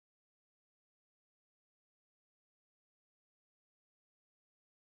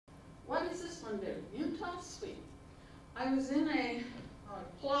one do? Utah sweet. I was in a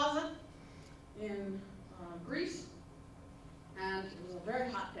plaza in Greece, and it was a very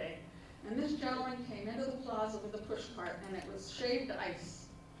hot day. And this gentleman came into the plaza with a push cart, and it was shaved ice.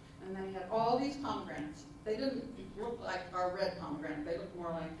 And then he had all these pomegranates. They didn't look like our red pomegranate. They looked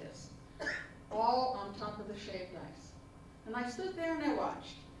more like this, all on top of the shaved ice. And I stood there and I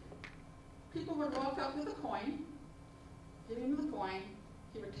watched. People would walk up with a coin, give him the coin.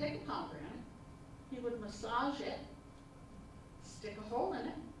 He would take a pomegranate. He would massage it, stick a hole in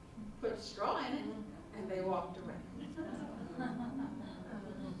it, put a straw in it, and they walked away.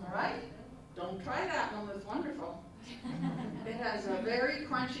 All right? Don't try that one. It's wonderful. It has a very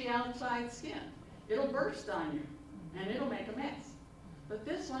crunchy outside skin. It'll burst on you, and it'll make a mess. But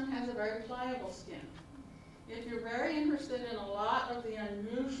this one has a very pliable skin. If you're very interested in a lot of the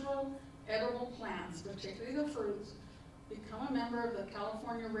unusual edible plants, particularly the fruits, become a member of the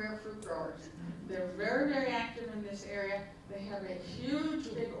California Rare Fruit Growers. They're very, very active in this area. They have a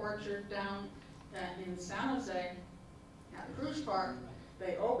huge big orchard down in San Jose at Cruise Park.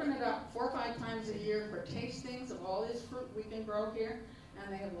 They open it up 4 or 5 times a year for tastings of all this fruit we can grow here,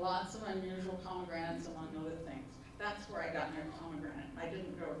 and they have lots of unusual pomegranates among other things. That's where I got my pomegranate. I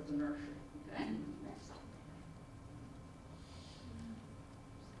didn't go to the nursery. Okay? Next.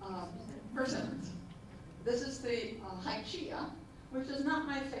 Persimmons. This is the hychia, which is not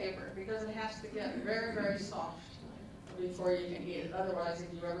my favorite because it has to get very, very soft before you can eat it. Otherwise,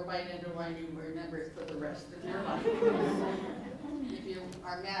 if you ever bite into one, you remember it for the rest of your life. If you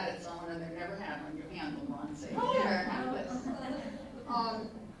are mad at someone and they've never had one, you hand them one and say, here, have this.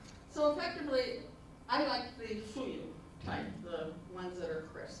 So effectively, I like the fuyu type, the ones that are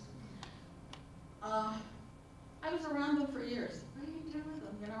crisp. I was around them for years. What do you do with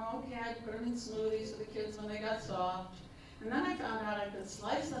them? You know, okay, I'd put them in smoothies for the kids when they got soft. And then I found out I could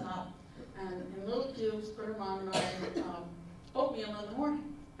slice them up and in little cubes, put them on my oatmeal in the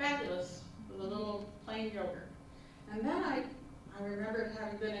morning. Fabulous, with a little plain yogurt. And then I remembered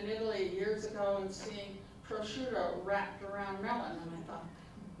having been in Italy years ago and seeing prosciutto wrapped around melon, and I thought,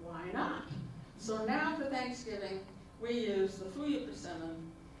 why not? So now for Thanksgiving, we use the fuyu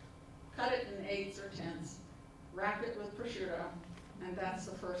persimmon, cut it in 8s or 10s, wrap it with prosciutto, and that's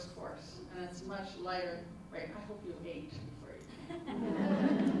the first course. And it's much lighter. Wait, I hope you ate before you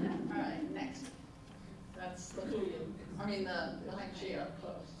came. All right, next. That's the fuyu. I mean the hychia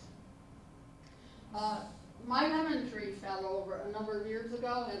close. My lemon tree fell over a number of years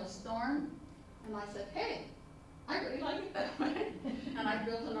ago in a storm, and I said, hey, I really like it that way. And I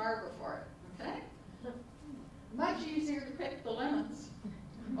built an arbor for it, okay? Much easier to pick the lemons.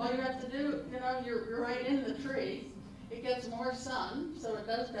 All you have to do, you know, you're right in the tree. It gets more sun, so it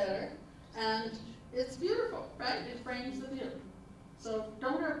does better. And it's beautiful, right? It frames the view. So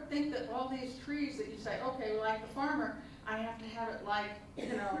don't ever think that all these trees that you say, okay, well, like the farmer, I have to have it like, you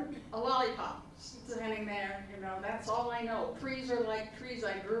know, a lollipop standing there, you know, that's all I know. Trees are like trees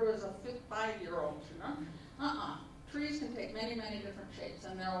I grew as a 5-year-old, you know? Trees can take many, many different shapes,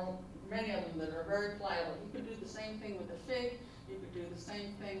 and there are many of them that are very pliable. You could do the same thing with the fig. You could do the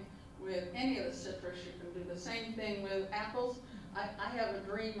same thing with any of the citrus. You can do the same thing with apples. I have a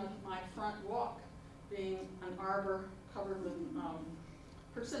dream of my front walk being an arbor covered with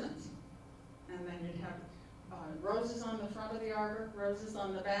persimmons. And then you'd have roses on the front of the arbor, roses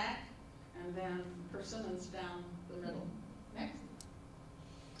on the back, and then persimmons down the middle. Next.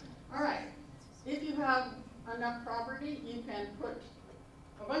 All right. If you have enough property, you can put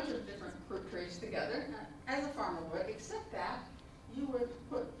a bunch of different fruit trees together, as a farmer would, except that you would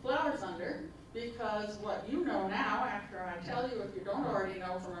put flowers under, because what you know now, after I tell you, if you don't already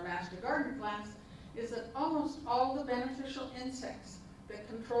know from a master garden class, is that almost all the beneficial insects that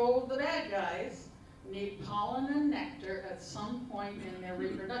control the bad guys need pollen and nectar at some point in their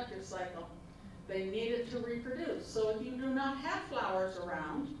reproductive cycle. They need it to reproduce. So if you do not have flowers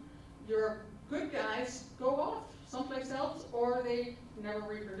around, your good guys go off someplace else, or they never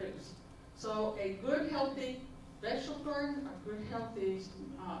reproduce. So a good, healthy vegetable garden, a good, healthy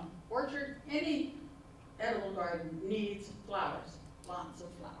orchard, any edible garden needs flowers, lots of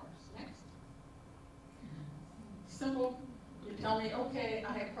flowers. Next. Simple. You tell me, okay,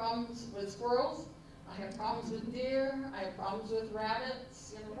 I have problems with squirrels, I have problems with deer, I have problems with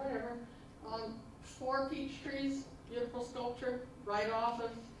rabbits, you know, whatever. 4 peach trees, beautiful sculpture, right off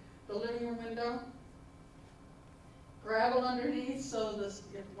of the living room window. Gravel underneath, so this,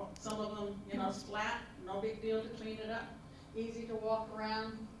 if some of them, you know, splat, no big deal to clean it up. Easy to walk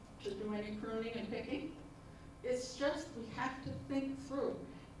around, to do any pruning and picking. It's just, we have to think through.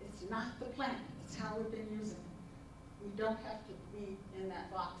 It's not the plant, it's how we've been using it. we don't have to be in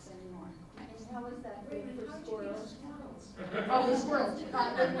that box anymore. Next. How is that for squirrels? Oh, the squirrels.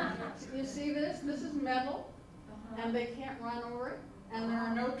 You see this? This is metal, and they can't run over it. And there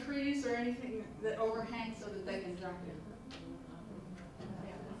are no trees or anything that overhang so that they can jump in.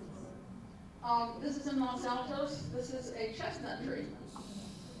 This is in Los Altos. This is a chestnut tree.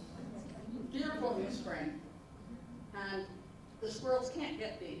 Beautiful new spring. And the squirrels can't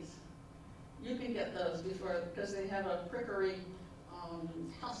get these. You can get those before, because they have a prickery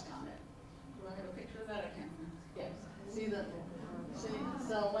husk on it. Do I have a picture of that? I can't remember. Yes. See,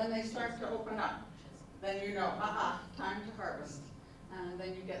 so when they start to open up, then you know, time to harvest. And then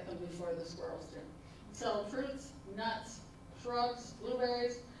you get them before the squirrels do. So fruits, nuts, shrubs,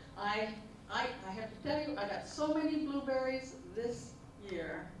 blueberries. I have to tell you, I got so many blueberries this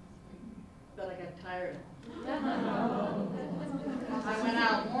year that I got tired. I went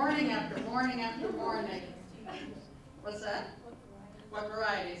out morning after morning after morning. What's that? What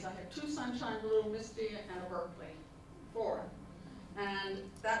varieties? I have 2 Sunshine Blue, Misty, and a Berkeley. 4. And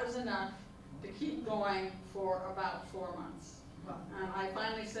that was enough to keep going for about 4 months. And I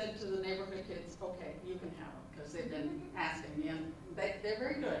finally said to the neighborhood kids, okay, you can have them, because they've been asking me, and they're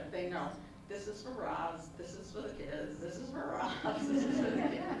very good. They know, this is for Roz, this is for the kids, this is for Roz, this is for the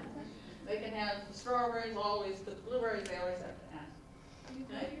kids. They can have strawberries always, but the blueberries they always have to ask.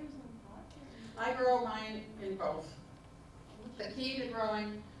 Okay? I grow mine in both. The key to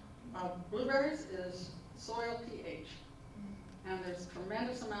growing blueberries is soil pH. And there's a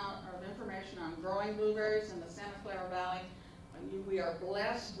tremendous amount of information on growing blueberries in the Santa Clara Valley. We are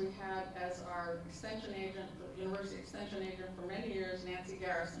blessed. We had as our extension agent, the university extension agent for many years, Nancy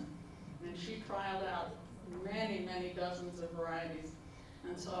Garrison. And she trialed out many, many dozens of varieties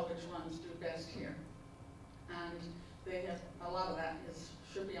and saw which ones do best here. And they have, a lot of that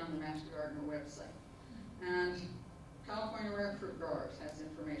should be on the Master Gardener website. And California Rare Fruit Growers has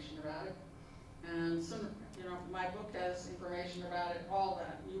information about it. And soon, you know, my book has information about it, all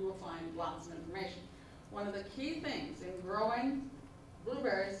that. You will find lots of information. One of the key things in growing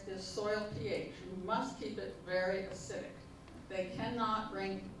blueberries is soil pH. You must keep it very acidic. They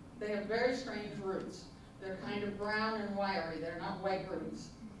have very strange roots. They're kind of brown and wiry. They're not white roots.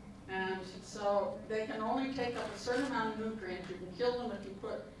 And so they can only take up a certain amount of nutrients. You can kill them if you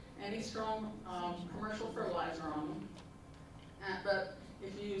put any strong commercial fertilizer on them. But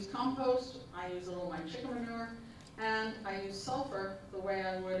if you use compost, I use a little of my chicken manure, and I use sulfur the way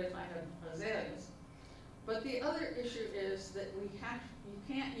I would if I had azaleas. But the other issue is that you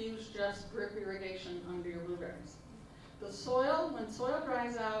can't use just drip irrigation under your blueberries. The soil, when soil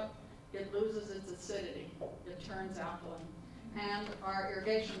dries out, it loses its acidity. It turns alkaline. And our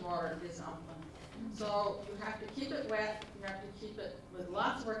irrigation water is alkaline. So you have to keep it wet, you have to keep it with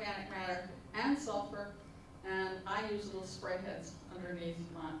lots of organic matter and sulfur, and I use little spray heads underneath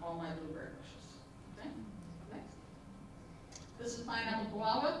all my blueberry bushes. Okay, next. This is pineapple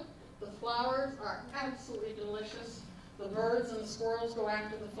guava. The flowers are absolutely delicious. The birds and the squirrels go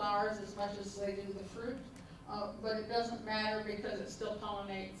after the flowers as much as they do the fruit, but it doesn't matter because it still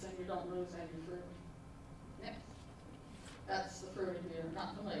pollinates and you don't lose any fruit. Next. That's the fruit if you're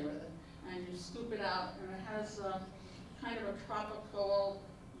not familiar with it. And you scoop it out, and it has kind of a tropical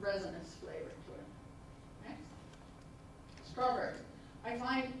resinous flavor to it. Next. Strawberries. I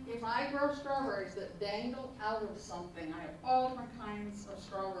find if I grow strawberries that dangle out of something, I have all different kinds of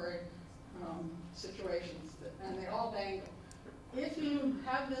strawberry situations, and they all dangle. If you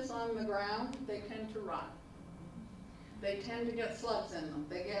have this on the ground, they tend to rot. They tend to get slugs in them.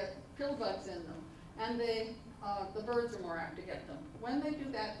 They get pill bugs in them, and the birds are more apt to get them. When they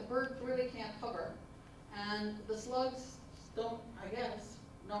do that, the birds really can't hover, and the slugs don't, I guess,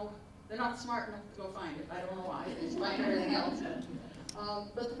 no, they're not smart enough to go find it. I don't know why. They just find everything else.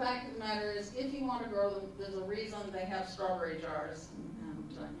 But the fact of the matter is, if you want to grow them, there's a reason they have strawberry jars, and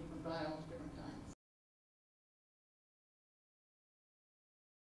you can buy all